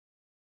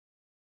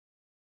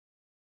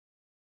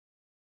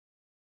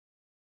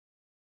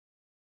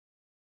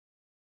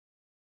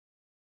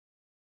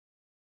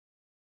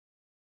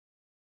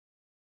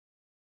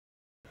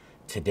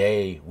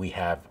Today, we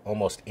have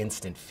almost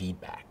instant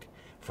feedback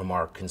from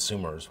our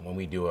consumers when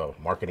we do a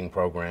marketing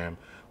program,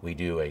 we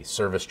do a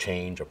service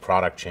change, a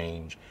product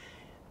change.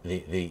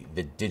 The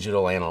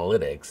digital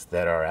analytics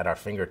that are at our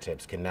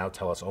fingertips can now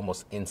tell us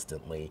almost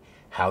instantly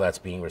how that's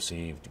being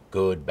received,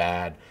 good,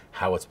 bad,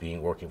 how it's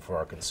being working for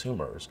our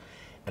consumers.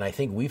 And I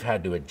think we've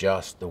had to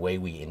adjust the way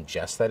we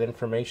ingest that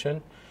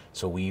information.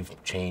 So we've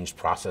changed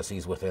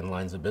processes within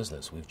lines of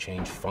business. We've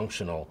changed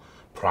functional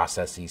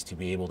processes to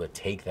be able to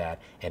take that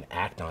and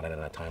act on it in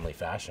a timely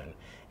fashion.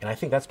 And I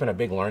think that's been a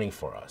big learning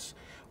for us.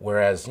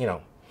 Whereas,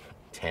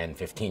 10,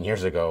 15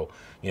 years ago,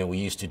 we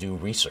used to do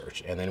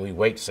research and then we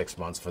wait 6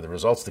 months for the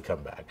results to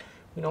come back.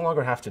 We no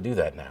longer have to do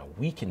that now.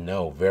 We can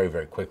know very,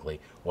 very quickly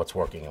what's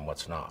working and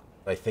what's not.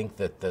 I think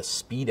that the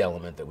speed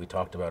element that we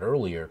talked about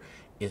earlier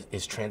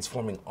is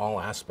transforming all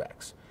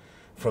aspects,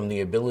 from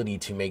the ability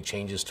to make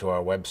changes to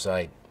our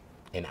website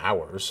in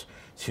hours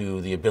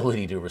to the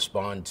ability to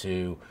respond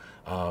to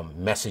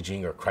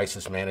messaging or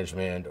crisis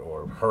management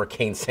or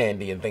Hurricane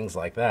Sandy and things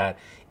like that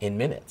in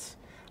minutes.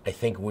 I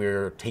think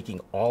we're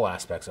taking all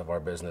aspects of our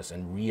business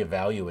and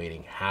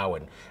reevaluating how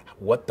and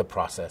what the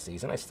process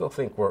is. And I still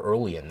think we're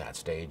early in that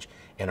stage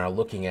and are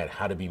looking at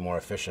how to be more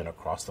efficient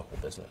across the whole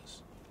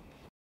business.